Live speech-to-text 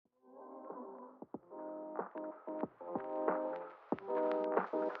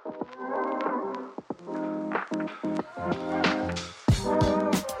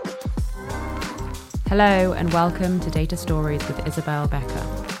Hello and welcome to Data Stories with Isabel Becker.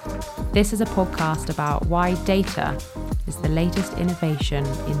 This is a podcast about why data is the latest innovation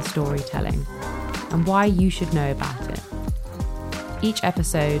in storytelling and why you should know about it. Each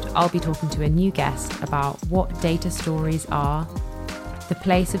episode, I'll be talking to a new guest about what data stories are, the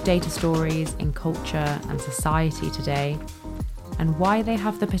place of data stories in culture and society today, and why they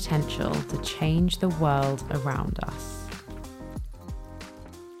have the potential to change the world around us.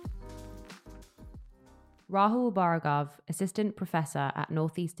 Rahul Bhargava, Assistant Professor at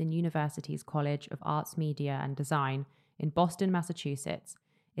Northeastern University's College of Arts, Media and Design in Boston, Massachusetts,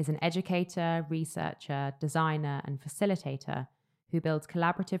 is an educator, researcher, designer and facilitator who builds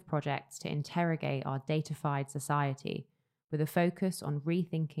collaborative projects to interrogate our datafied society with a focus on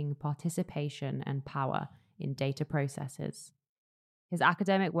rethinking participation and power in data processes. His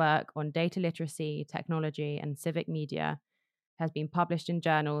academic work on data literacy, technology and civic media has been published in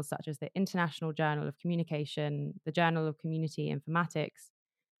journals such as the International Journal of Communication, the Journal of Community Informatics,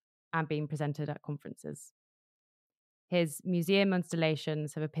 and been presented at conferences. His museum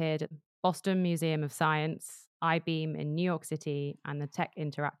installations have appeared at Boston Museum of Science, I-Beam in New York City, and the Tech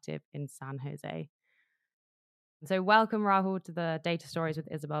Interactive in San Jose. So welcome, Rahul, to the Data Stories with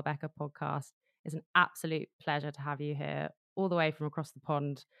Isabel Becker podcast. It's an absolute pleasure to have you here all the way from across the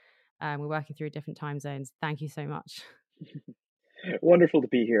pond. We're working through different time zones. Thank you so much. Wonderful to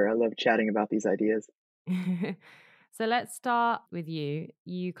be here. I love chatting about these ideas. So let's start with you.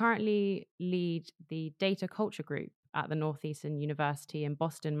 You currently lead the Data Culture Group at the Northeastern University in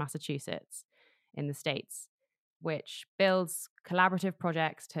Boston, Massachusetts, in the States, which builds collaborative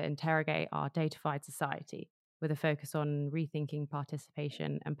projects to interrogate our datafied society with a focus on rethinking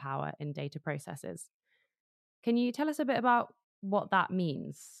participation and power in data processes. Can you tell us a bit about what that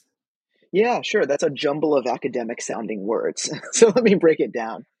means? Yeah, sure. That's a jumble of academic sounding words. So let me break it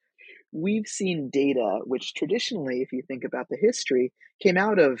down. We've seen data, which traditionally, if you think about the history, came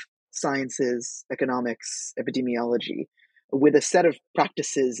out of sciences, economics, epidemiology, with a set of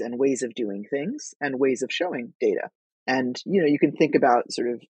practices and ways of doing things and ways of showing data. And, you can think about sort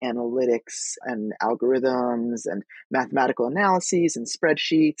of analytics and algorithms and mathematical analyses and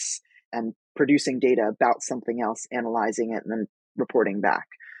spreadsheets and producing data about something else, analyzing it, and then reporting back.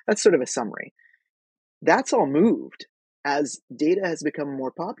 That's sort of a summary. That's all moved as data has become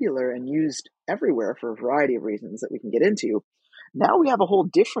more popular and used everywhere for a variety of reasons that we can get into. Now we have a whole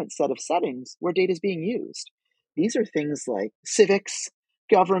different set of settings where data is being used. These are things like civics,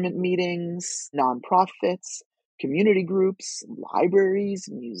 government meetings, nonprofits, community groups, libraries,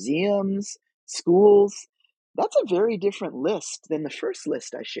 museums, schools. That's a very different list than the first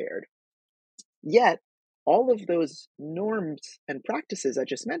list I shared. Yet, all of those norms and practices I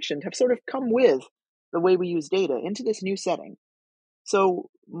just mentioned have sort of come with the way we use data into this new setting. So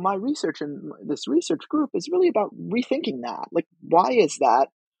my research and this research group is really about rethinking that. Like, why is that?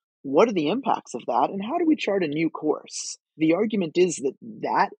 What are the impacts of that? And how do we chart a new course? The argument is that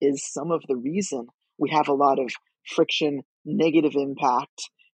that is some of the reason we have a lot of friction, negative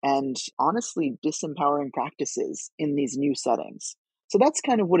impact, and honestly disempowering practices in these new settings. So that's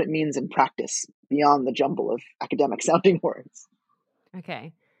kind of what it means in practice, beyond the jumble of academic sounding words.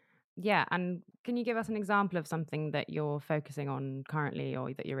 Okay. Yeah. And can you give us an example of something that you're focusing on currently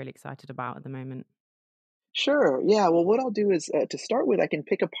or that you're really excited about at the moment? Sure. Yeah. Well, what I'll do is to start with, I can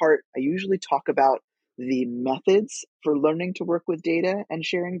pick apart. I usually talk about the methods for learning to work with data and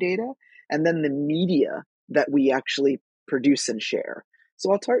sharing data, and then the media that we actually produce and share.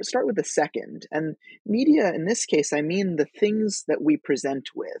 So I'll start with the second. And media, in this case, I mean the things that we present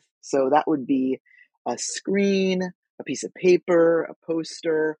with. So that would be a screen, a piece of paper, a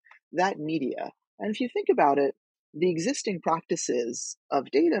poster, that media. And if you think about it, the existing practices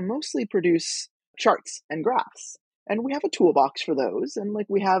of data mostly produce charts and graphs. And we have a toolbox for those. And like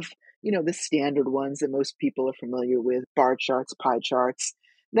we have, the standard ones that most people are familiar with, bar charts, pie charts.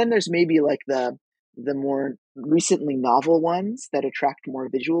 Then there's maybe like the more recently novel ones that attract more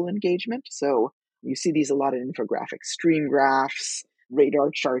visual engagement. So you see these a lot in infographics, stream graphs, radar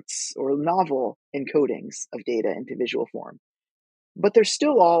charts, or novel encodings of data into visual form. But they're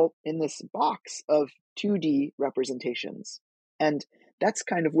still all in this box of 2D representations. And that's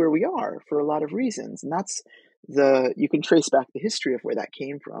kind of where we are for a lot of reasons. And you can trace back the history of where that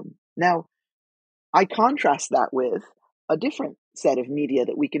came from. Now, I contrast that with a different set of media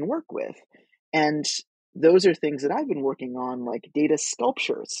that we can work with. And those are things that I've been working on, like data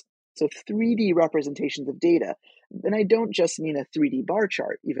sculptures. So 3D representations of data. And I don't just mean a 3D bar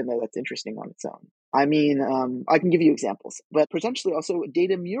chart, even though that's interesting on its own. I mean, I can give you examples, but potentially also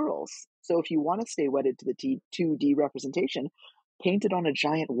data murals. So if you want to stay wedded to the 2D representation, paint it on a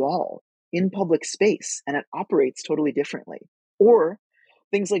giant wall in public space and it operates totally differently. Or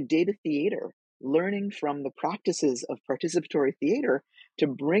things like data theater, learning from the practices of participatory theater to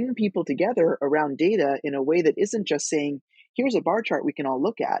bring people together around data in a way that isn't just saying, here's a bar chart we can all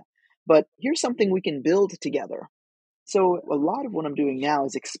look at, but here's something we can build together. So a lot of what I'm doing now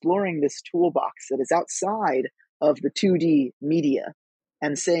is exploring this toolbox that is outside of the 2D media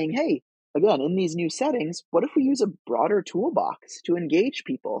and saying, hey, again, in these new settings, what if we use a broader toolbox to engage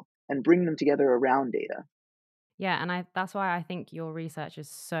people and bring them together around data? Yeah, and that's why I think your research is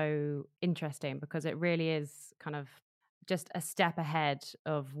so interesting, because it really is kind of just a step ahead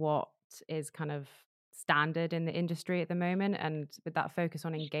of what is kind of standard in the industry at the moment, and with that focus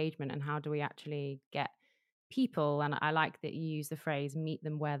on engagement and how do we actually get people, and I like that you use the phrase meet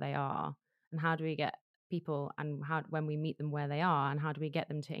them where they are, and how do we get people, and how when we meet them where they are, and how do we get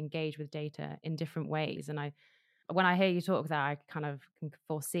them to engage with data in different ways. And I when I hear you talk that, I kind of can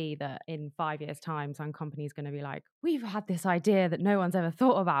foresee that in 5 years' time, some company's going to be like, we've had this idea that no one's ever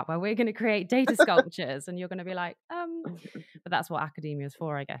thought about where we're going to create data sculptures. And you're going to be like, but that's what academia is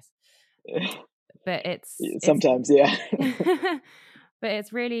for, I guess. But it's, Sometimes, yeah. but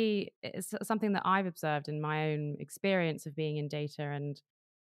it's something that I've observed in my own experience of being in data. And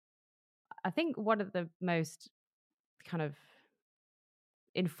I think one of the most kind of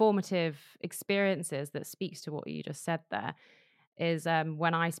informative experiences that speaks to what you just said there is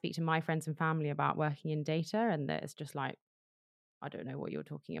when I speak to my friends and family about working in data, and that it's just like, I don't know what you're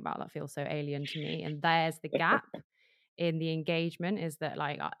talking about. That feels so alien to me. And there's the gap in the engagement, is that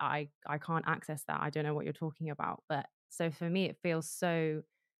like I can't access that. I don't know what you're talking about. But so for me, it feels so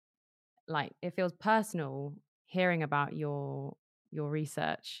like it feels personal hearing about your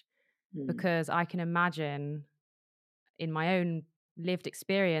research, Hmm. because I can imagine in my own lived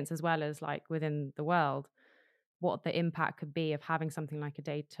experience as well as like within the world what the impact could be of having something like a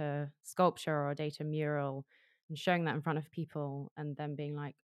data sculpture or a data mural and showing that in front of people and then being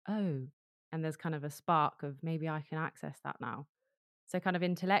like, oh, and there's kind of a spark of maybe I can access that now. So kind of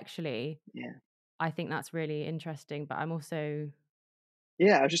intellectually, Yeah. I think that's really interesting, but I'm also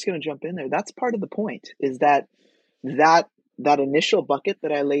Yeah, I was just going to jump in there. That's part of the point, is that that initial bucket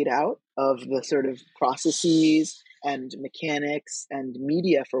that I laid out of the sort of processes and mechanics and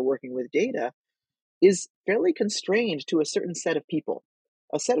media for working with data is fairly constrained to a certain set of people,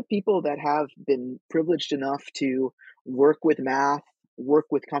 a set of people that have been privileged enough to work with math, work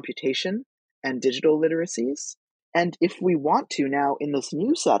with computation and digital literacies. And if we want to now in this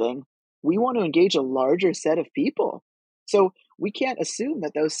new setting, we want to engage a larger set of people. So we can't assume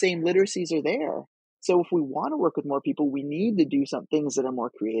that those same literacies are there. So if we want to work with more people, we need to do some things that are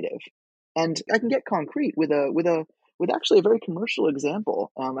more creative. And I can get concrete with actually a very commercial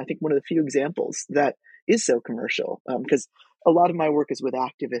example. I think one of the few examples that is so commercial, because a lot of my work is with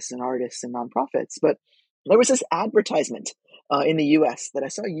activists and artists and nonprofits. But there was this advertisement in the US that I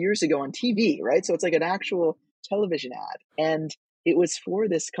saw years ago on TV, right? So it's like an actual television ad. And it was for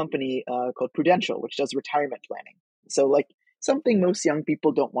this company called Prudential, which does retirement planning. So, like, something most young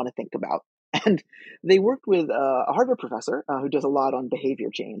people don't want to think about. And they worked with a Harvard professor who does a lot on behavior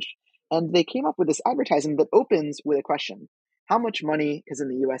change. And they came up with this advertisement that opens with a question. How much money, because in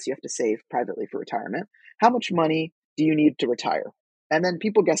the US you have to save privately for retirement, how much money do you need to retire? And then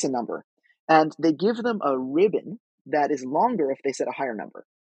people guess a number. And they give them a ribbon that is longer if they set a higher number.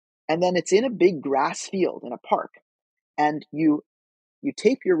 And then it's in a big grass field in a park. And you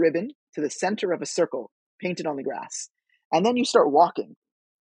tape your ribbon to the center of a circle painted on the grass. And then you start walking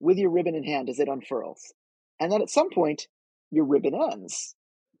with your ribbon in hand as it unfurls. And then at some point, your ribbon ends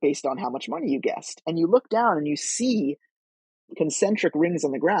based on how much money you guessed. And you look down and you see concentric rings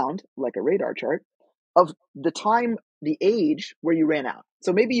on the ground, like a radar chart, of the time, the age where you ran out.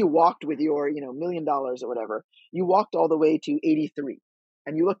 So maybe you walked with your, $1 million or whatever. You walked all the way to 83.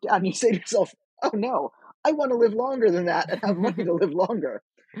 And you look down and you say to yourself, oh no, I want to live longer than that and have money to live longer.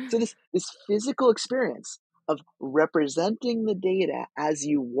 So this physical experience of representing the data as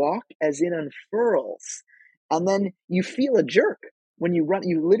you walk, as it unfurls, and then you feel a jerk when you run.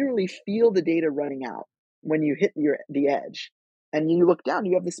 You literally feel the data running out when you hit the edge, and you look down.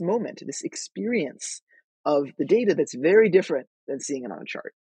 You have this moment, this experience of the data that's very different than seeing it on a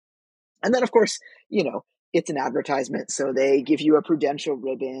chart. And then, of course, it's an advertisement, so they give you a Prudential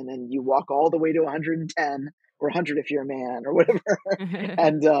ribbon, and you walk all the way to 110 or 100 if you're a man or whatever,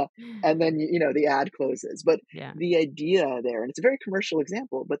 and then the ad closes. But yeah. the idea there, and it's a very commercial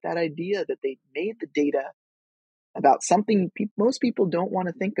example, but that idea that they made the data about something most people don't want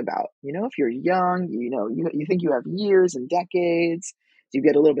to think about. If you're young, you think you have years and decades. You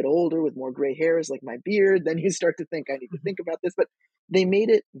get a little bit older with more gray hairs like my beard, then you start to think, I need to think about this. But they made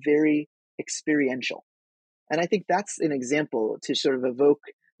it very experiential. And I think that's an example to sort of evoke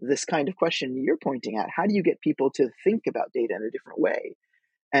this kind of question you're pointing at. How do you get people to think about data in a different way?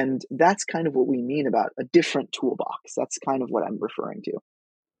 And that's kind of what we mean about a different toolbox. That's kind of what I'm referring to.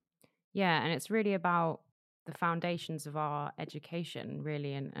 Yeah, and it's really about the foundations of our education,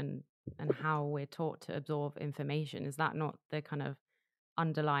 really, and how we're taught to absorb information. Is that not the kind of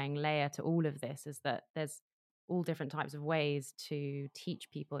underlying layer to all of this? Is that there's all different types of ways to teach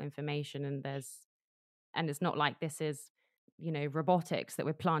people information, and it's not like this is, robotics that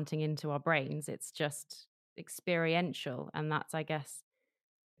we're planting into our brains. It's just experiential, and that's, I guess,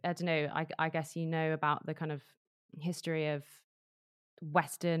 I don't know. I guess about the kind of history of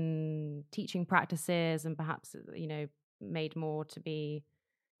Western teaching practices, and perhaps made more to be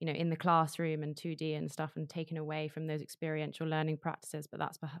in the classroom and 2D and stuff, and taken away from those experiential learning practices. But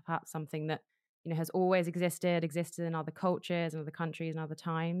that's perhaps something that has always existed in other cultures and other countries and other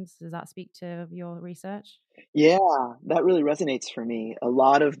times. Does that speak to your research? Yeah, that really resonates for me. A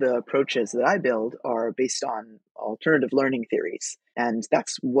lot of the approaches that I build are based on alternative learning theories. And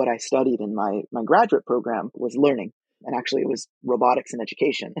that's what I studied in my graduate program was learning. And actually it was robotics and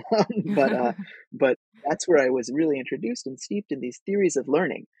education. But that's where I was really introduced and steeped in these theories of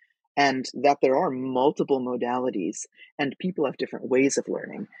learning, and that there are multiple modalities and people have different ways of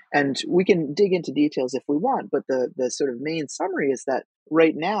learning. And we can dig into details if we want, but the sort of main summary is that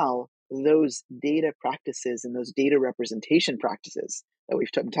right now, those data practices and those data representation practices that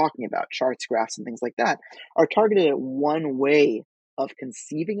we've been talking about, charts, graphs, and things like that, are targeted at one way of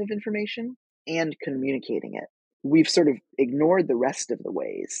conceiving of information and communicating it. We've sort of ignored the rest of the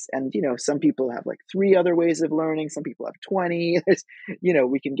ways. And, some people have like 3 other ways of learning. Some people have 20.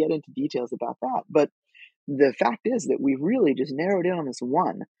 We can get into details about that. But the fact is that we've really just narrowed in on this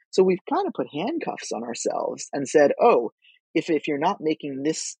one. So we've kind of put handcuffs on ourselves and said, oh, if you're not making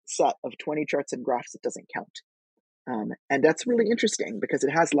this set of 20 charts and graphs, it doesn't count. And that's really interesting because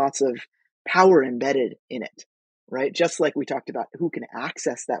it has lots of power embedded in it, right? Just like we talked about who can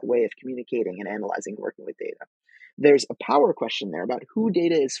access that way of communicating and analyzing, working with data. There's a power question there about who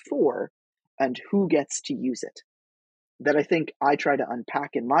data is for and who gets to use it, that I think I try to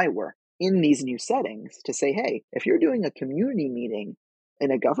unpack in my work in these new settings to say, hey, if you're doing a community meeting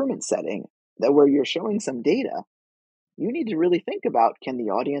in a government setting where you're showing some data, you need to really think about, can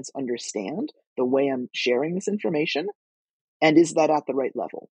the audience understand the way I'm sharing this information? And is that at the right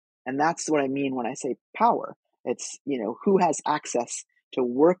level? And that's what I mean when I say power. It's, who has access to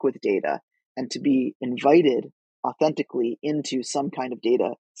work with data and to be invited authentically into some kind of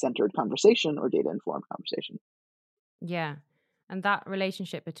data-centered conversation or data-informed conversation. Yeah. And that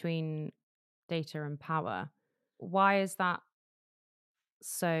relationship between data and power, why is that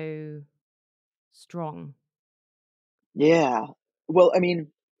so strong? Yeah. Well, I mean,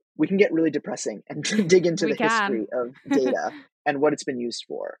 we can get really depressing and dig into We the can. history of data and what it's been used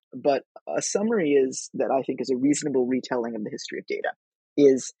for. But a summary is that I think is a reasonable retelling of the history of data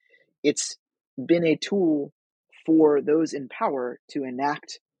is it's been a tool for those in power to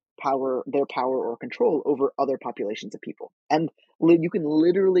enact their power or control over other populations of people. And you can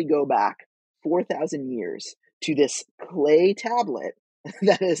literally go back 4,000 years to this clay tablet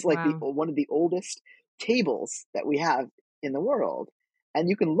that is like Wow. one of the oldest tables that we have in the world. And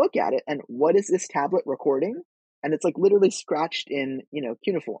you can look at it and what is this tablet recording? And it's like literally scratched in,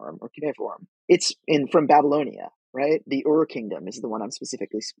 cuneiform or cuneiform. It's from Babylonia, right? The Ur kingdom is the one I'm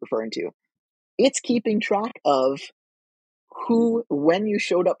specifically referring to. It's keeping track of when you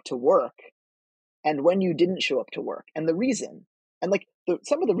showed up to work and when you didn't show up to work and the reason. And like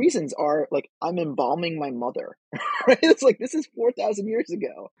some of the reasons are like, I'm embalming my mother, right? It's like, this is 4,000 years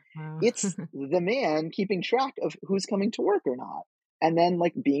ago. Wow. It's the man keeping track of who's coming to work or not. And then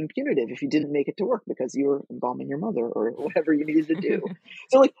like being punitive if you didn't make it to work because you were embalming your mother or whatever you needed to do.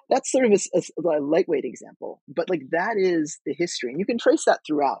 So like, that's sort of a lightweight example, but like that is the history and you can trace that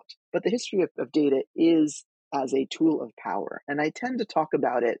throughout. But the history of data is as a tool of power. And I tend to talk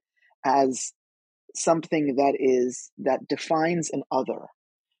about it as something that defines an other.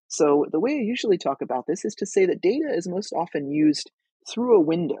 So the way I usually talk about this is to say that data is most often used through a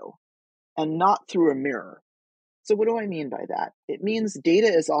window and not through a mirror. So what do I mean by that? It means data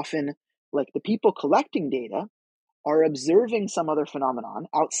is often like the people collecting data are observing some other phenomenon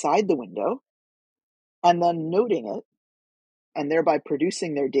outside the window and then noting it and thereby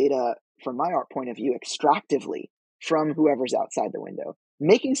producing their data, from my art point of view, extractively from whoever's outside the window.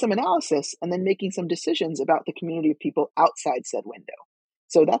 making some analysis, and then making some decisions about the community of people outside said window.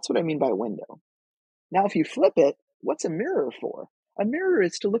 So that's what I mean by window. Now, if you flip it, what's a mirror for? A mirror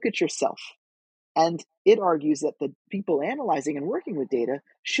is to look at yourself. And it argues that the people analyzing and working with data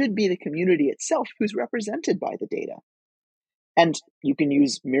should be the community itself who's represented by the data. And you can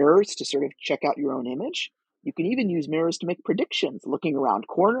use mirrors to sort of check out your own image. You can even use mirrors to make predictions, looking around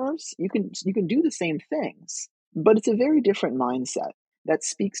corners. You can do the same things, but it's a very different mindset that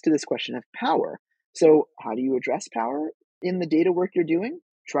speaks to this question of power. So how do you address power in the data work you're doing?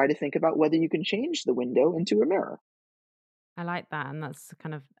 Try to think about whether you can change the window into a mirror. I like that. And that's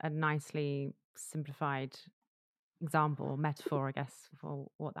kind of a nicely simplified example, metaphor, I guess, for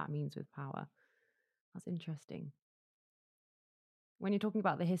what that means with power. That's interesting. When you're talking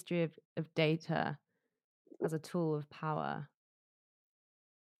about the history of data as a tool of power,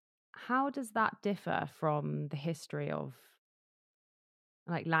 how does that differ from the history of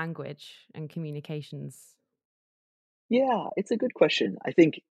like language and communications? Yeah, it's a good question. I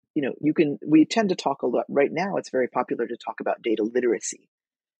think, we tend to talk a lot right now. It's very popular to talk about data literacy.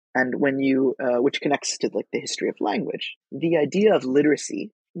 And which connects to like the history of language, the idea of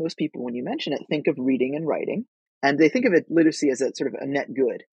literacy, most people, when you mention it, think of reading and writing, and they think of it literacy as a sort of a net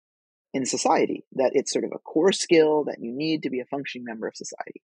good in society, that it's sort of a core skill that you need to be a functioning member of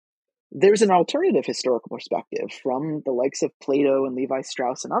society. There's an alternative historical perspective from the likes of Plato and Levi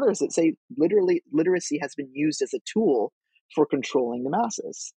Strauss and others that say literally literacy has been used as a tool for controlling the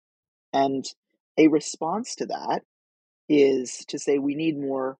masses. And a response to that is to say we need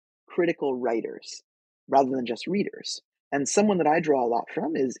more critical writers rather than just readers. And someone that I draw a lot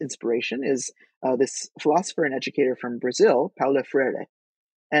from is inspiration is this philosopher and educator from Brazil, Paulo Freire.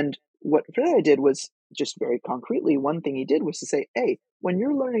 And what Freire did was just very concretely, one thing he did was to say, hey, when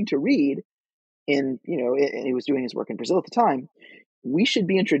you're learning to read and he was doing his work in Brazil at the time, we should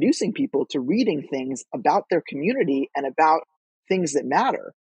be introducing people to reading things about their community and about things that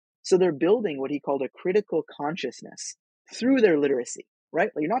matter. So they're building what he called a critical consciousness through their literacy, right?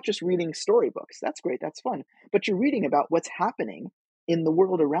 You're not just reading storybooks. That's great. That's fun. But you're reading about what's happening in the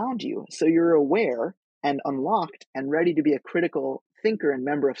world around you. So you're aware and unlocked and ready to be a critical thinker and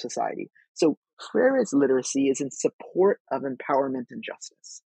member of society. So Freire's literacy is in support of empowerment and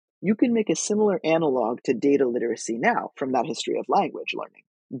justice. You can make a similar analog to data literacy now from that history of language learning.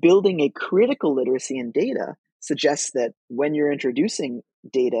 Building a critical literacy in data suggests that when you're introducing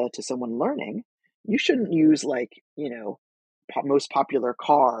data to someone learning, you shouldn't use most popular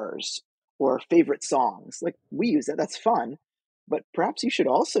cars or favorite songs. Like we use that, that's fun. But perhaps you should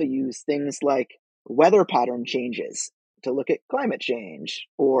also use things like weather pattern changes to look at climate change.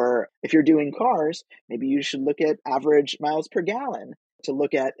 Or if you're doing cars, maybe you should look at average miles per gallon to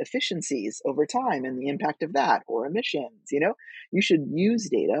look at efficiencies over time and the impact of that, or emissions. You should use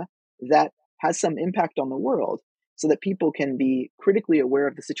data that has some impact on the world so that people can be critically aware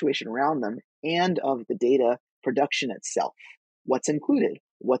of the situation around them and of the data production itself. What's included?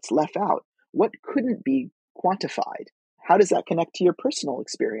 What's left out? What couldn't be quantified? How does that connect to your personal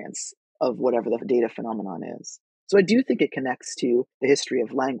experience of whatever the data phenomenon is? So I do think it connects to the history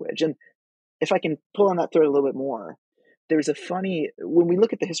of language. And if I can pull on that thread a little bit more, when we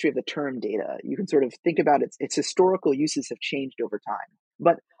look at the history of the term data, you can sort of think about its historical uses have changed over time.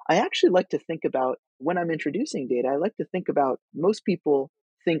 But I actually like to think about, when I'm introducing data, I like to think about, most people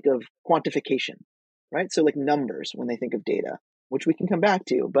think of quantification, right? So like numbers when they think of data, which we can come back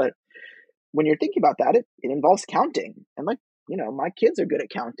to. But when you're thinking about that, it involves counting. And my kids are good at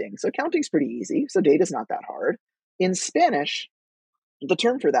counting. So counting's pretty easy. So data's not that hard. In Spanish, the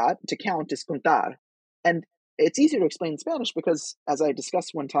term for that, to count, is contar. And it's easier to explain in Spanish because, as I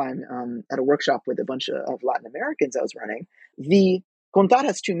discussed one time at a workshop with a bunch of Latin Americans I was running, the contar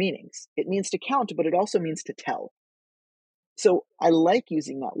has two meanings. It means to count, but it also means to tell. So I like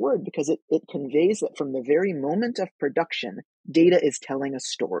using that word because it conveys that from the very moment of production, data is telling a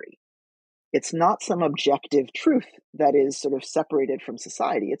story. It's not some objective truth that is sort of separated from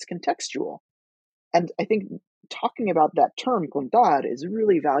society. It's contextual. And I think talking about that term, contar, is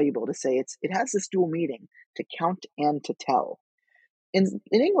really valuable to say it has this dual meaning, to count and to tell. In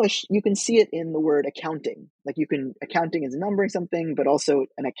English, you can see it in the word accounting. Accounting is numbering something, but also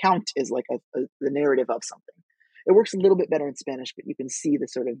an account is like the narrative of something. It works a little bit better in Spanish, but you can see the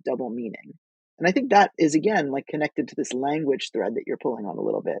sort of double meaning. And I think that is, again, like connected to this language thread that you're pulling on a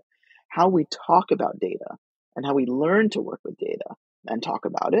little bit. How we talk about data and how we learn to work with data and talk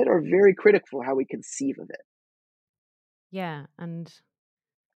about it are very critical for how we conceive of it. Yeah, and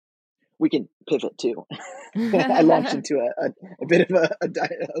we can pivot too. I launched into a bit of a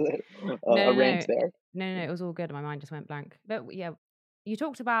no, rant there. no, it was all good. My mind just went blank. But yeah, You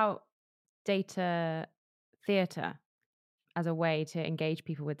talked about data theatre as a way to engage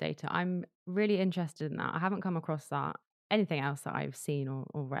people with data. I'm really interested in that. I haven't come across that anything else that I've seen or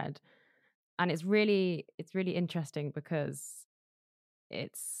read. And it's really interesting because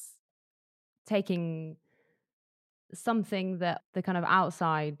it's taking something that the kind of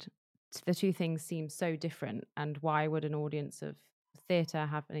outside the two things seem so different, and why would an audience of theatre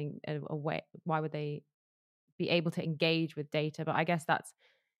have a way, why would they be able to engage with data? But I guess that's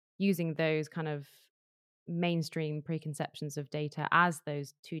using those kind of mainstream preconceptions of data as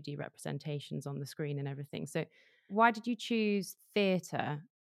those 2D representations on the screen and everything. So why did you choose theatre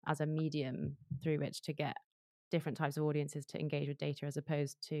as a medium through which to get different types of audiences to engage with data as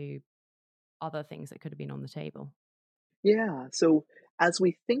opposed to other things that could have been on the table? Yeah. So as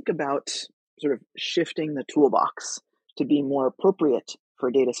we think about sort of shifting the toolbox to be more appropriate for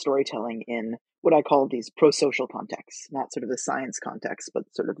data storytelling in what I call these pro-social contexts, not sort of the science context, but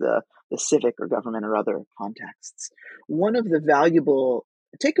sort of the civic or government or other contexts. One of the valuable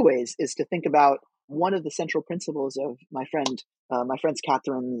takeaways is to think about one of the central principles of my friends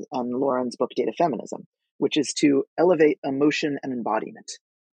Catherine and Lauren's book, Data Feminism, which is to elevate emotion and embodiment.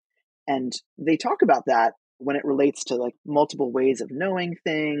 And they talk about that when it relates to like multiple ways of knowing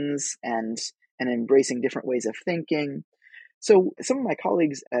things and embracing different ways of thinking. So some of my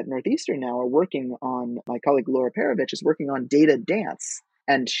colleagues at Northeastern now are working on, my colleague Laura Perovich is working on data dance,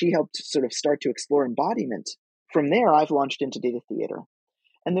 and she helped sort of start to explore embodiment. From there, I've launched into data theater.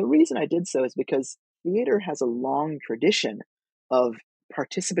 And the reason I did so is because theater has a long tradition of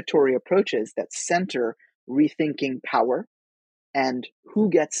participatory approaches that center rethinking power and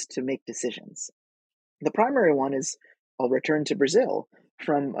who gets to make decisions. The primary one is, I'll return to Brazil,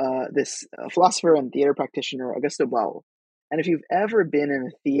 from this philosopher and theater practitioner, Augusto Boal. And if you've ever been in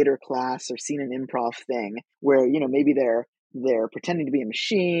a theater class or seen an improv thing where, maybe they're pretending to be a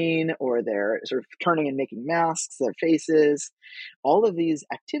machine, or they're sort of turning and making masks, their faces, all of these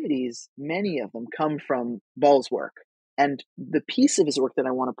activities, many of them come from Boal's work. And the piece of his work that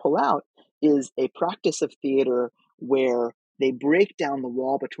I want to pull out is a practice of theater where they break down the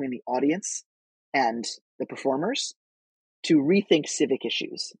wall between the audience and the performers to rethink civic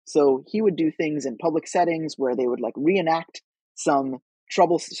issues. So he would do things in public settings where they would like reenact some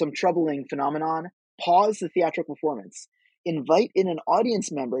troubling phenomenon, pause the theatrical performance, invite in an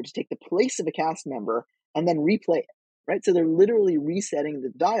audience member to take the place of a cast member, and then replay it. Right? So they're literally resetting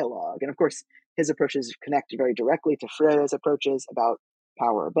the dialogue. And of course, his approaches connect very directly to Freire's approaches about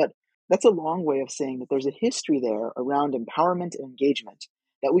power. But that's a long way of saying that there's a history there around empowerment and engagement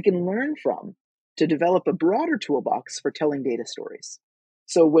that we can learn from to develop a broader toolbox for telling data stories.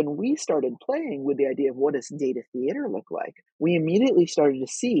 So when we started playing with the idea of what does data theater look like, we immediately started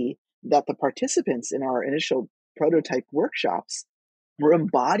to see that the participants in our initial prototype workshops were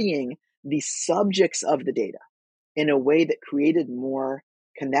embodying the subjects of the data in a way that created more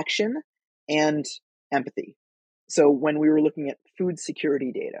connection and empathy. So when we were looking at food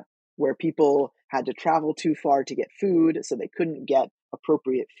security data, where people had to travel too far to get food, so they couldn't get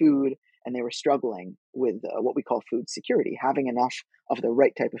appropriate food, and they were struggling with what we call food security, having enough of the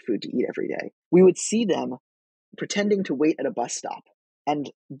right type of food to eat every day, we would see them pretending to wait at a bus stop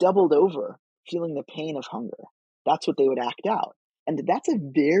and doubled over, feeling the pain of hunger. That's what they would act out. And that's a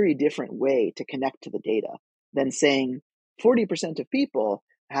very different way to connect to the data than saying 40% of people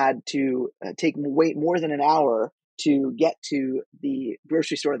had to wait more than an hour to get to the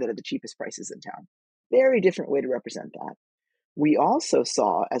grocery store that had the cheapest prices in town. Very different way to represent that. We also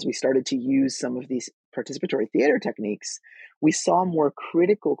saw, as we started to use some of these participatory theater techniques, we saw more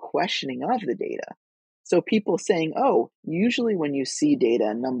critical questioning of the data. So people saying, oh, usually when you see data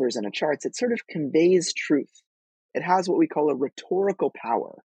and numbers and charts, it sort of conveys truth. It has what we call a rhetorical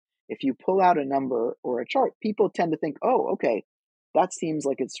power. If you pull out a number or a chart, people tend to think, oh, okay, that seems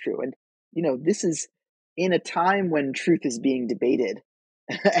like it's true. And, this is in a time when truth is being debated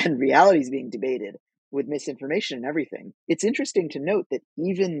and reality is being debated with misinformation and everything. It's interesting to note that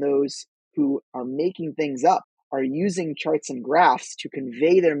even those who are making things up are using charts and graphs to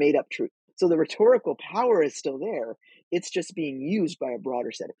convey their made up truth. So the rhetorical power is still there. It's just being used by a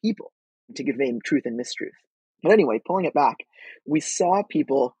broader set of people to convey truth and mistruth. But anyway, pulling it back, we saw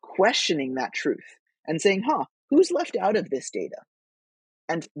people questioning that truth and saying, who's left out of this data?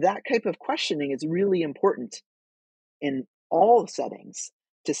 And that type of questioning is really important in all settings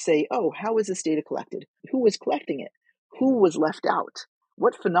to say, oh, how is this data collected? Who was collecting it? Who was left out?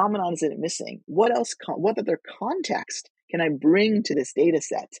 What phenomenon is it missing? What other context can I bring to this data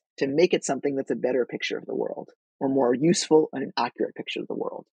set to make it something that's a better picture of the world, or more useful and an accurate picture of the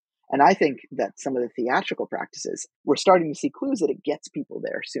world? And I think that some of the theatrical practices, we're starting to see clues that it gets people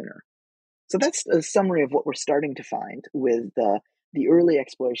there sooner. So that's a summary of what we're starting to find with the early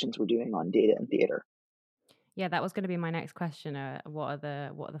explorations we're doing on data and theater. Yeah, that was going to be my next question. What are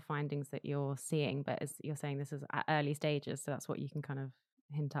the findings that you're seeing? But as you're saying, this is at early stages, so that's what you can kind of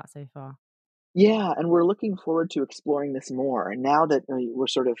hint at so far. Yeah, and we're looking forward to exploring this more. And now that we're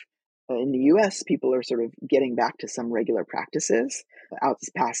sort of in the US, people are sort of getting back to some regular practices out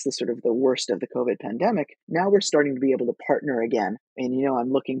past the sort of the worst of the COVID pandemic. Now we're starting to be able to partner again. And,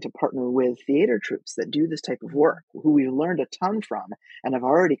 I'm looking to partner with theater troupes that do this type of Mm. work, who we've learned a ton from and have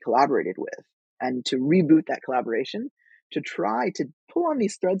already collaborated with, and to reboot that collaboration to try to pull on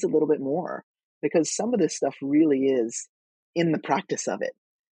these threads a little bit more, because some of this stuff really is in the practice of it.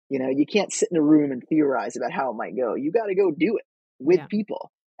 You can't sit in a room and theorize about how it might go. You got to go do it with Yeah,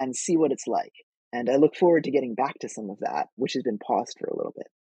 people and see what it's like. And I look forward to getting back to some of that, which has been paused for a little bit.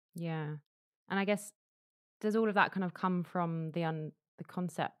 yeah. And I guess does all of that kind of come from the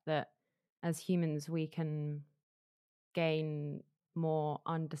concept that as humans we can gain more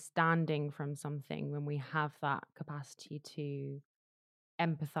understanding from something when we have that capacity to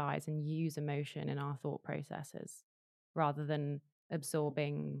empathize and use emotion in our thought processes rather than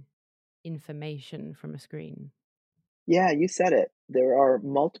absorbing information from a screen. Yeah, you said it. There are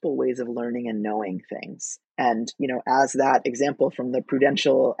multiple ways of learning and knowing things. And, as that example from the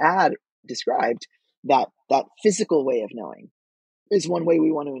Prudential ad described, that physical way of knowing is one way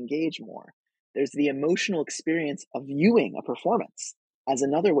we want to engage more. There's the emotional experience of viewing a performance as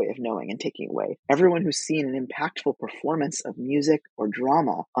another way of knowing and taking away. Everyone who's seen an impactful performance of music or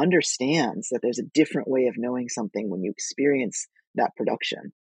drama understands that there's a different way of knowing something when you experience that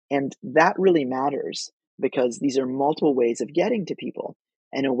production. And that really matters because these are multiple ways of getting to people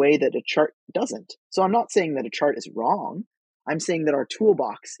in a way that a chart doesn't. So I'm not saying that a chart is wrong. I'm saying that our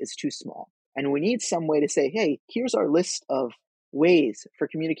toolbox is too small. And we need some way to say, hey, here's our list of ways for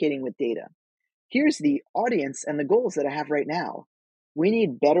communicating with data. Here's the audience and the goals that I have right now. We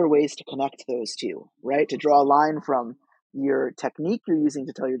need better ways to connect those two, right? To draw a line from your technique you're using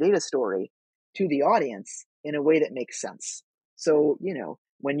to tell your data story to the audience in a way that makes sense. So,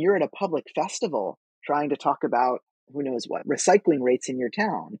 when you're at a public festival trying to talk about who knows what, recycling rates in your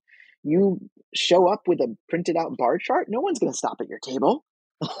town, you show up with a printed out bar chart, no one's going to stop at your table.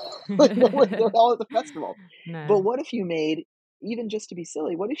 Like, no one, they're all at the festival. But No. what if you made, even just to be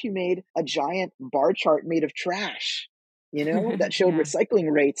silly, what if you made a giant bar chart made of trash, that showed Yeah.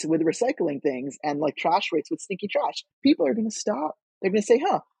 recycling rates with recycling things and like trash rates with stinky trash? People are going to stop. They're going to say,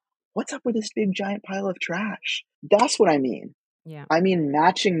 huh, what's up with this big giant pile of trash? That's what I mean. Yeah. I mean,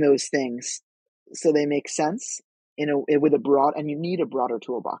 matching those things so they make sense with a broad, and you need a broader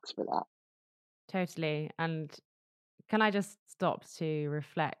toolbox for that. Totally. And can I just stop to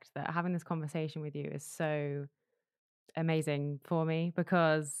reflect that having this conversation with you is so amazing for me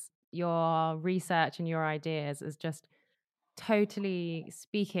because your research and your ideas is just totally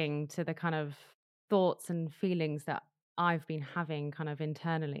speaking to the kind of thoughts and feelings that I've been having kind of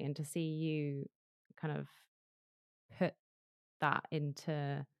internally, and to see you kind of put that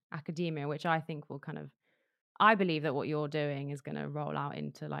into academia, which I think will kind of, I believe that what you're doing is going to roll out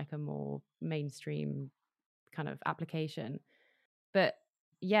into like a more mainstream kind of application. But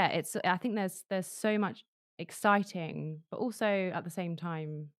yeah, I think there's so much exciting, but also at the same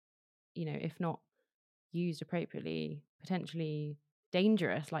time, if not used appropriately, potentially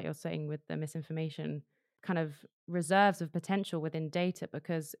dangerous, like you're saying with the misinformation, kind of reserves of potential within data.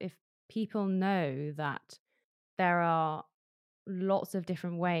 Because if people know that there are lots of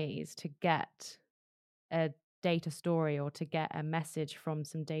different ways to get a data story or to get a message from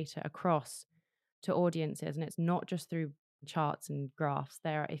some data across to audiences, and it's not just through charts and graphs,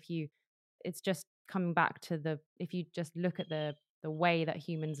 it's just coming back to if you just look at the way that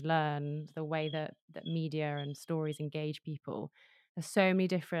humans learn, the way that media and stories engage people, there's so many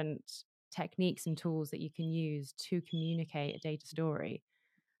different techniques and tools that you can use to communicate a data story.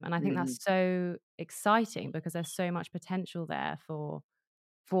 And I think Hmm. that's so exciting because there's so much potential there for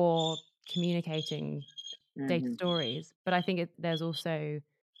communicating data Hmm. stories. But I think there's also,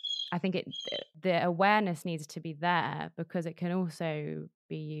 I think the awareness needs to be there because it can also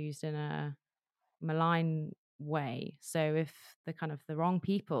be used in a malign way. So if the wrong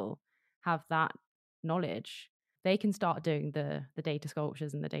people have that knowledge, they can start doing the data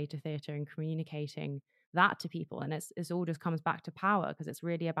sculptures and the data theater and communicating that to people. And it's all just comes back to power because it's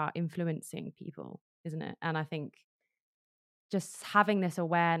really about influencing people, isn't it? And I think just having this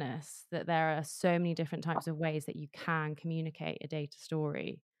awareness that there are so many different types of ways that you can communicate a data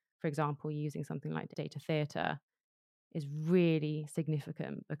story, for example, using something like data theater, is really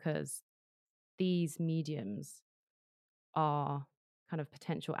significant because these mediums are kind of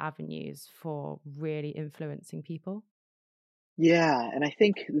potential avenues for really influencing people. Yeah, and I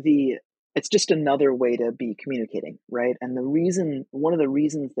think it's just another way to be communicating, right? And one of the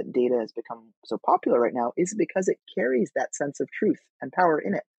reasons that data has become so popular right now is because it carries that sense of truth and power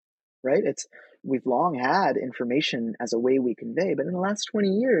in it, right? We've long had information as a way we convey, but in the last 20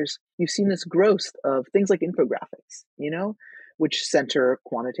 years, you've seen this growth of things like infographics, which center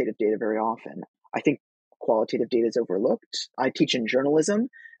quantitative data very often. I think qualitative data is overlooked. I teach in journalism,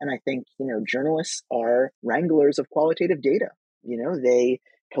 and I think, journalists are wranglers of qualitative data. They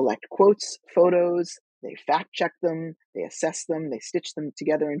collect quotes, photos, they fact check them, they assess them, they stitch them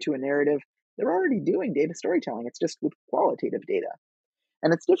together into a narrative. They're already doing data storytelling. It's just with qualitative data.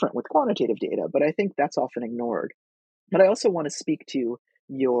 And it's different with quantitative data, but I think that's often ignored. But I also want to speak to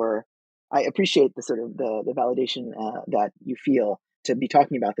I appreciate the sort of the validation that you feel to be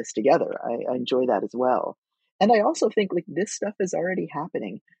talking about this together. I enjoy that as well. And I also think like this stuff is already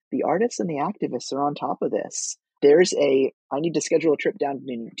happening. The artists and the activists are on top of this. I need to schedule a trip down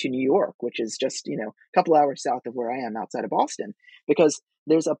to New York, which is just, a couple hours south of where I am outside of Boston, because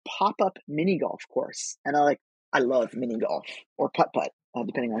there's a pop-up mini golf course. And I love mini golf or putt-putt,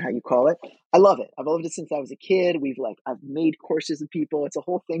 depending on how you call it. I love it. I've loved it since I was a kid. I've made courses with people. It's a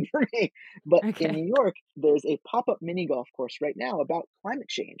whole thing for me. But in Okay. New York, there's a pop-up mini golf course right now about climate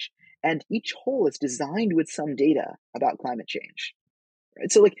change. And each hole is designed with some data about climate change.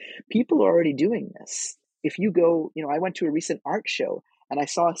 Right? So like people are already doing this. If you go, I went to a recent art show and I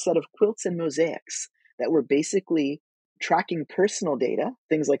saw a set of quilts and mosaics that were basically tracking personal data,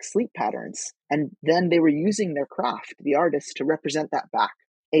 things like sleep patterns, and then they were using their craft, the artists, to represent that back.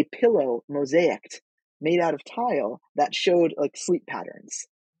 A pillow mosaicked made out of tile that showed like sleep patterns.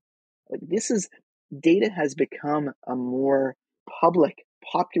 Like data has become a more public,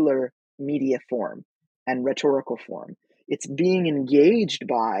 popular media form and rhetorical form. It's being engaged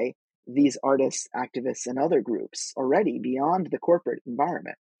by these artists, activists, and other groups already beyond the corporate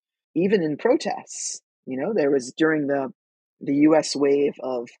environment. Even in protests, there was during the US wave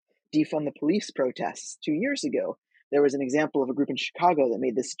of defund the police protests 2 years ago, there was an example of a group in Chicago that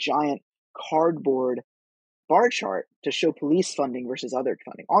made this giant cardboard bar chart to show police funding versus other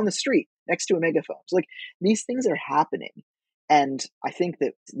funding on the street next to a megaphone. So like these things are happening. And I think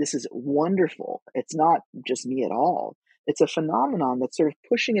that this is wonderful. It's not just me at all. It's a phenomenon that's sort of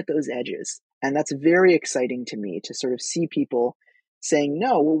pushing at those edges. And that's very exciting to me to sort of see people saying,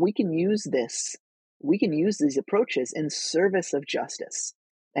 no, well, we can use this. We can use these approaches in service of justice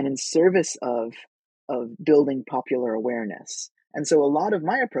and in service of building popular awareness. And so a lot of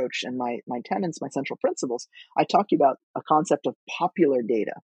my approach and my tenets, my central principles, I talk about a concept of popular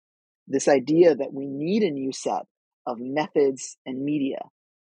data, this idea that we need a new set of methods and media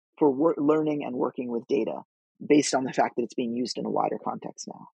for learning and working with data based on the fact that it's being used in a wider context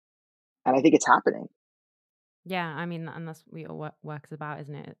now. And I think it's happening. Yeah, I mean, and that's what your work is about,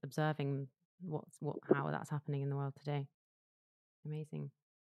 isn't it? Observing how that's happening in the world today. Amazing.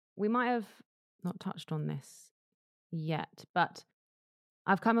 We might have not touched on this yet, but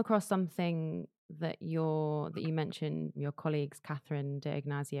I've come across something that you mentioned, your colleagues Catherine de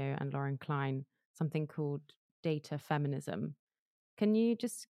Ignazio and Lauren Klein, something called data feminism. Can you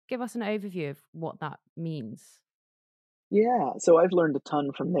just give us an overview of what that means? Yeah, so I've learned a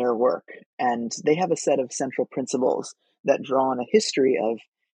ton from their work, and they have a set of central principles that draw on a history of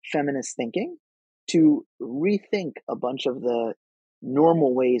feminist thinking to rethink a bunch of the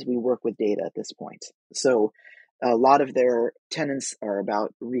normal ways we work with data at this point. So, a lot of their tenets are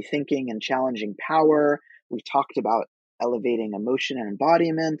about rethinking and challenging power. We talked about elevating emotion and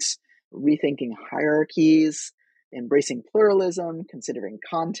embodiment, rethinking hierarchies, embracing pluralism, considering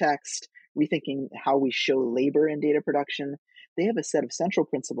context, rethinking how we show labor in data production. They have a set of central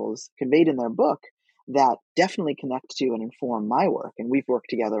principles conveyed in their book that definitely connect to and inform my work. And we've worked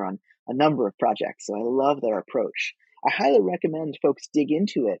together on a number of projects. So I love their approach. I highly recommend folks dig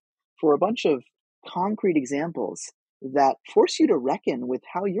into it for a bunch of concrete examples that force you to reckon with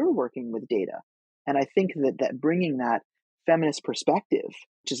how you're working with data. And I think that bringing that feminist perspective,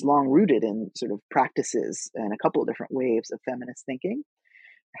 which is long rooted in sort of practices and a couple of different waves of feminist thinking,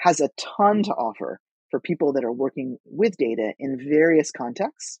 has a ton to offer for people that are working with data in various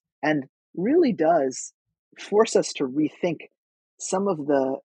contexts and really does force us to rethink some of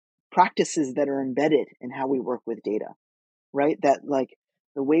the practices that are embedded in how we work with data, right? That like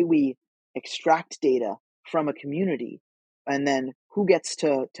the way we extract data from a community and then who gets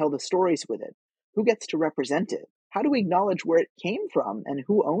to tell the stories with it, who gets to represent it, how do we acknowledge where it came from and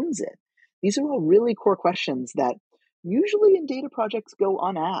who owns it? These are all really core questions that usually in data projects go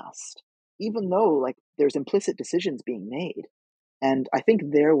unasked, even though like there's implicit decisions being made. And I think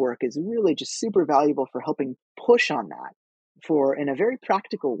their work is really just super valuable for helping push on that for in a very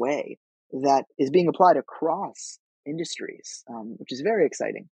practical way that is being applied across industries, which is very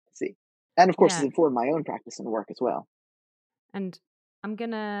exciting to see. And of course, has Yeah. informed my own practice and work as well. And I'm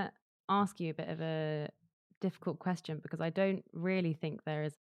going to ask you a bit of a difficult question because I don't really think there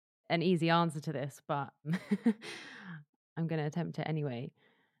is an easy answer to this, but I'm going to attempt it anyway.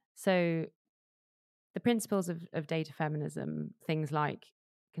 So, the principles of data feminism, things like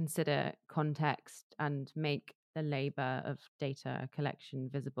consider context and make the labor of data collection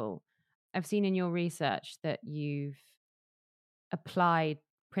visible. I've seen in your research that you've applied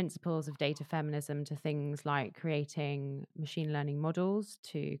principles of data feminism to things like creating machine learning models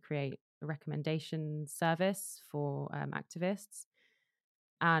to create a recommendation service for activists.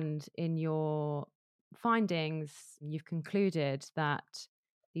 And in your findings, you've concluded that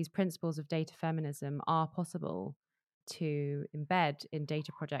these principles of data feminism are possible to embed in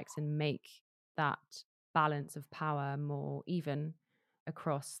data projects and make that balance of power more even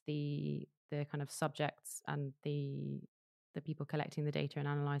across the kind of subjects and the people collecting the data and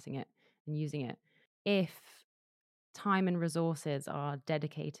analyzing it and using it. If time and resources are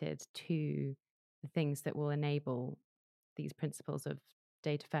dedicated to the things that will enable these principles of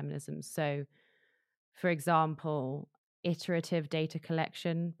data feminism. So, for example, iterative data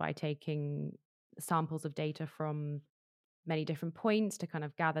collection by taking samples of data from many different points to kind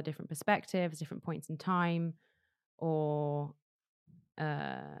of gather different perspectives, different points in time, or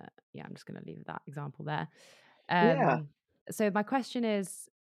yeah, I'm just going to leave that example there. Yeah. So my question is,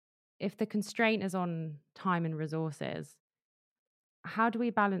 if the constraint is on time and resources, how do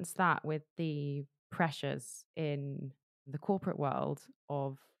we balance that with the pressures in the corporate world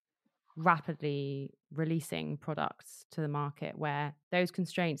of rapidly releasing products to the market where those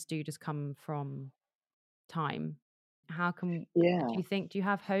constraints do just come from time? How can Yeah. do you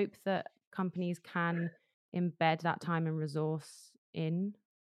have hope that companies can embed that time and resource in?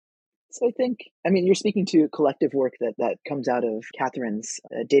 So I think, I mean, you're speaking to collective work that comes out of Catherine's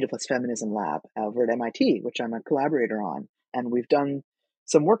Data plus Feminism lab over at MIT, which I'm a collaborator on. And we've done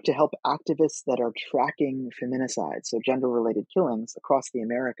some work to help activists that are tracking feminicide, so gender related killings across the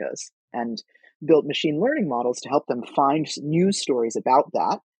Americas, and built machine learning models to help them find news stories about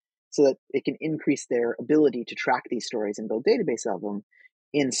that so that it can increase their ability to track these stories and build database of them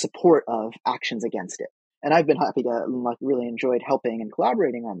in support of actions against it. And I've been happy to like really enjoyed helping and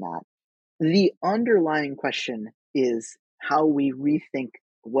collaborating on that. The underlying question is how we rethink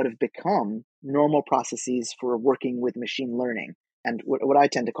what have become normal processes for working with machine learning and what I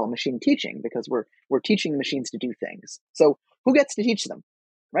tend to call machine teaching, because we're teaching machines to do things. So who gets to teach them,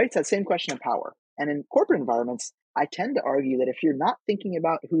 right? It's that same question of power. And in corporate environments, I tend to argue that if you're not thinking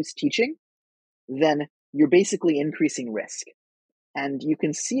about who's teaching, then you're basically increasing risk. And you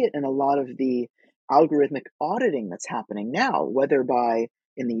can see it in a lot of the algorithmic auditing that's happening now, whether by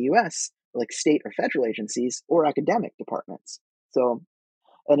in the US, like state or federal agencies, or academic departments. So,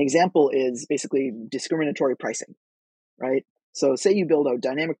 an example is basically discriminatory pricing, right? So, say you build a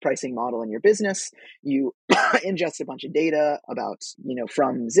dynamic pricing model in your business, you ingest a bunch of data about,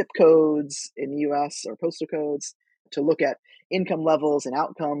 from zip codes in the US or postal codes to look at income levels and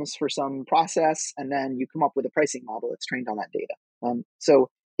outcomes for some process, and then you come up with a pricing model that's trained on that data. So,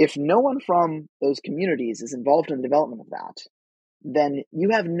 if no one from those communities is involved in the development of that, then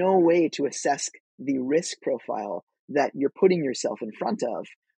you have no way to assess the risk profile that you're putting yourself in front of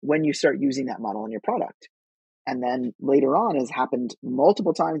when you start using that model in your product. And then later on, as happened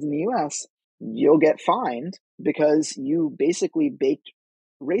multiple times in the US, you'll get fined because you basically baked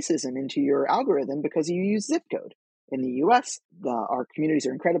racism into your algorithm because you use zip code. In the US, our communities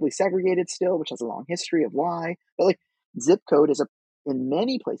are incredibly segregated still, which has a long history of why. But like zip code in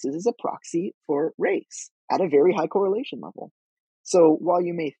many places is a proxy for race at a very high correlation level. So while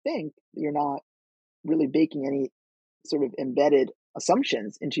you may think you're not really baking any sort of embedded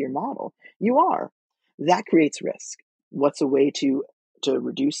assumptions into your model, you are. That creates risk. What's a way to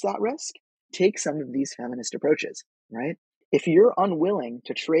reduce that risk? Take some of these feminist approaches, right? If you're unwilling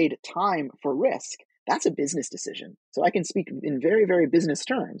to trade time for risk, that's a business decision. So I can speak in very, very business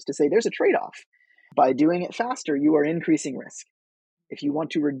terms to say there's a trade off. By doing it faster, you are increasing risk. If you want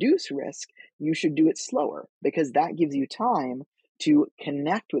to reduce risk, you should do it slower because that gives you time to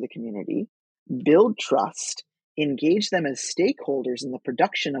connect with a community, build trust, engage them as stakeholders in the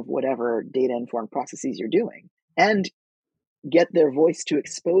production of whatever data informed processes you're doing, and get their voice to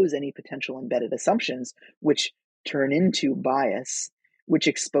expose any potential embedded assumptions, which turn into bias, which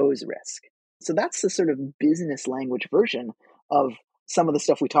expose risk. So that's the sort of business language version of some of the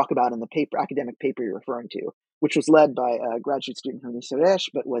stuff we talk about in the paper, academic paper you're referring to, which was led by a graduate student from Suresh,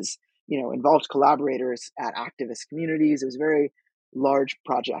 but was, involved collaborators at activist communities. It was a very large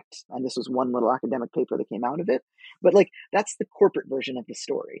project, and this was one little academic paper that came out of it. But like that's the corporate version of the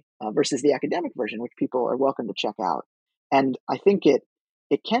story versus the academic version, which people are welcome to check out. And I think it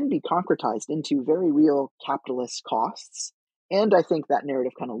can be concretized into very real capitalist costs. And I think that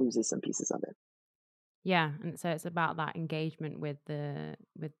narrative kind of loses some pieces of it. Yeah, and so it's about that engagement with the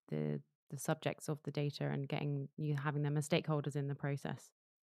subjects of the data and getting you having them as stakeholders in the process.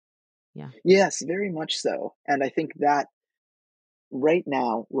 Yeah. Yes, very much so. And I think that right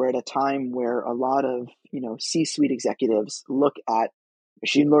now we're at a time where a lot of, C-suite executives look at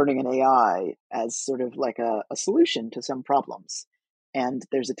machine learning and AI as sort of like a solution to some problems. And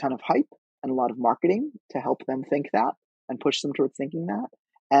there's a ton of hype and a lot of marketing to help them think that and push them towards thinking that.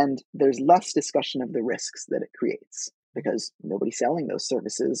 And there's less discussion of the risks that it creates because nobody selling those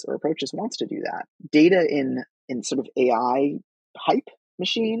services or approaches wants to do that. Data in sort of AI hype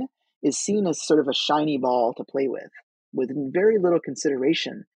machine is seen as sort of a shiny ball to play with very little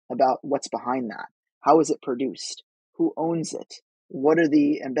consideration about what's behind that. How is it produced? Who owns it? What are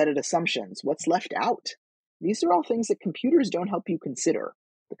the embedded assumptions? What's left out? These are all things that computers don't help you consider.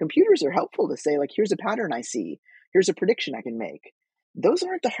 The computers are helpful to say, like, here's a pattern I see. Here's a prediction I can make. Those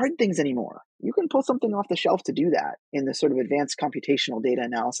aren't the hard things anymore. You can pull something off the shelf to do that in the sort of advanced computational data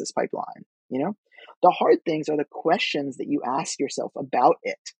analysis pipeline. The hard things are the questions that you ask yourself about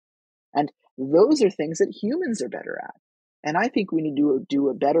it. And those are things that humans are better at. And I think we need to do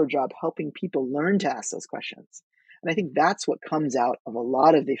a better job helping people learn to ask those questions. And I think that's what comes out of a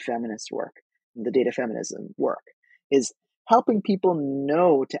lot of the feminist work, the data feminism work, is helping people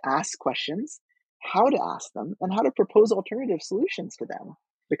know to ask questions, how to ask them, and how to propose alternative solutions to them.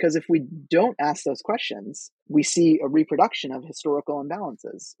 Because if we don't ask those questions, we see a reproduction of historical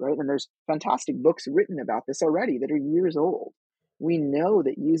imbalances, right? And there's fantastic books written about this already that are years old. We know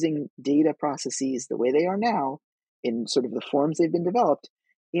that using data processes the way they are now, in sort of the forms they've been developed,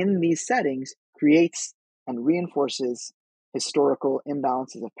 in these settings, creates and reinforces historical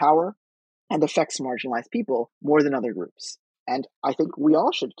imbalances of power and affects marginalized people more than other groups. And I think we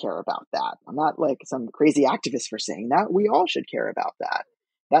all should care about that. I'm not like some crazy activist for saying that. We all should care about that.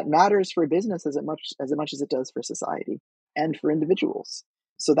 That matters for business as much as it does for society and for individuals.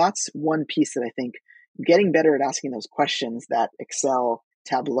 So that's one piece that I think getting better at asking those questions that Excel,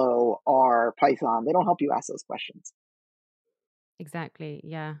 Tableau, R, Python, they don't help you ask those questions. Exactly.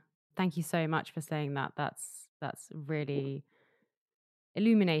 Yeah. Thank you so much for saying that. That's really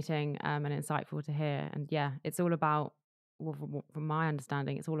illuminating and insightful to hear. And yeah, it's all about, well, from my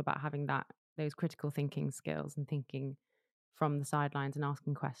understanding, it's all about having those critical thinking skills and thinking from the sidelines and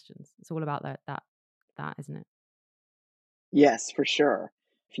asking questions. It's all about that, isn't it? Yes, for sure.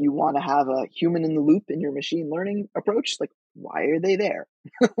 If you want to have a human in the loop in your machine learning approach, like, why are they there?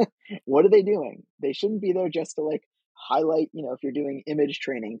 What are they doing? They shouldn't be there just to like highlight, if you're doing image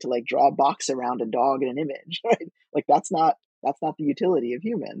training to like draw a box around a dog in an image, right? Like that's not the utility of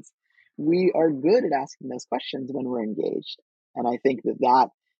humans. We are good at asking those questions when we're engaged. And I think that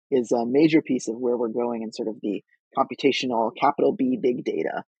is a major piece of where we're going in sort of the computational capital B big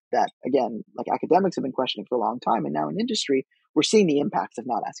data that, again, like academics have been questioning for a long time. And now in industry, we're seeing the impacts of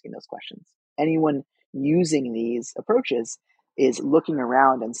not asking those questions. Anyone using these approaches is looking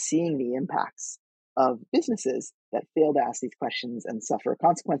around and seeing the impacts of businesses that fail to ask these questions and suffer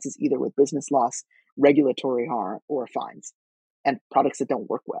consequences, either with business loss, regulatory harm, or fines, and products that don't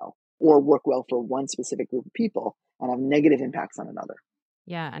work well or work well for one specific group of people and have negative impacts on another.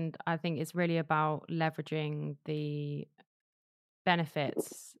 Yeah. And I think it's really about leveraging the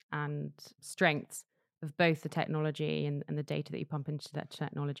benefits and strengths of both the technology and the data that you pump into that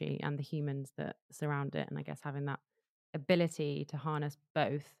technology and the humans that surround it. And I guess having that ability to harness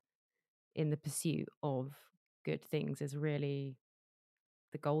both in the pursuit of good things is really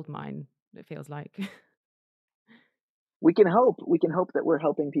the gold mine, it feels like. We can hope that we're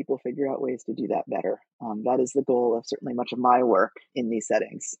helping people figure out ways to do that better. That is the goal of certainly much of my work in these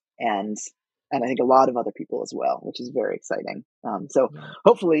settings, and I think a lot of other people as well, which is very exciting. So Yeah.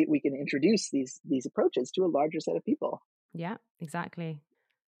 hopefully we can introduce these approaches to a larger set of people. Yeah, exactly.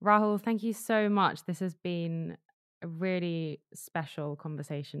 Rahul, thank you so much. This has been a really special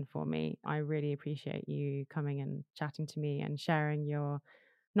conversation for me. I really appreciate you coming and chatting to me and sharing your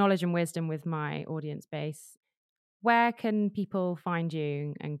knowledge and wisdom with my audience base. Where can people find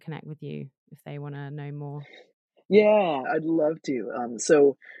you and connect with you if they want to know more? Yeah, I'd love to.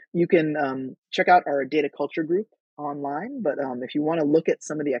 So you can check out our data culture group online, but if you want to look at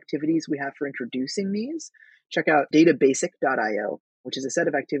some of the activities we have for introducing these, check out databasic.io, which is a set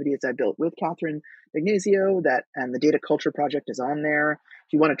of activities I built with Catherine D'Ignazio, and the Data Culture Project is on there.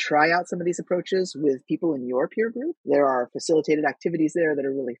 If you want to try out some of these approaches with people in your peer group, there are facilitated activities there that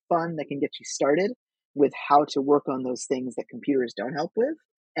are really fun that can get you started with how to work on those things that computers don't help with,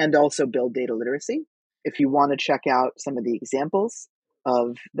 and also build data literacy. If you want to check out some of the examples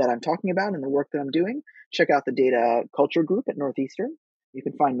that I'm talking about and the work that I'm doing, check out the Data Culture group at Northeastern. You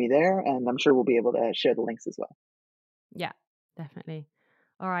can find me there, and I'm sure we'll be able to share the links as well. Yeah, definitely.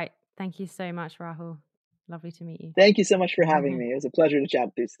 All right. Thank you so much, Rahul. Lovely to meet you. Thank you so much for having me. It was a pleasure to chat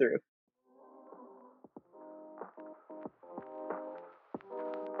this through.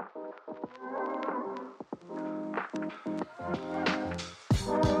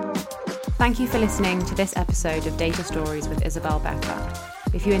 Thank you for listening to this episode of Data Stories with Isabel Becker.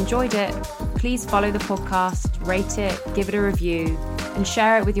 If you enjoyed it, please follow the podcast, rate it, give it a review, and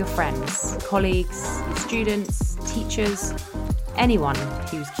share it with your friends, colleagues, your students, teachers, anyone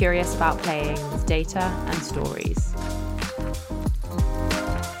who's curious about playing with data and stories.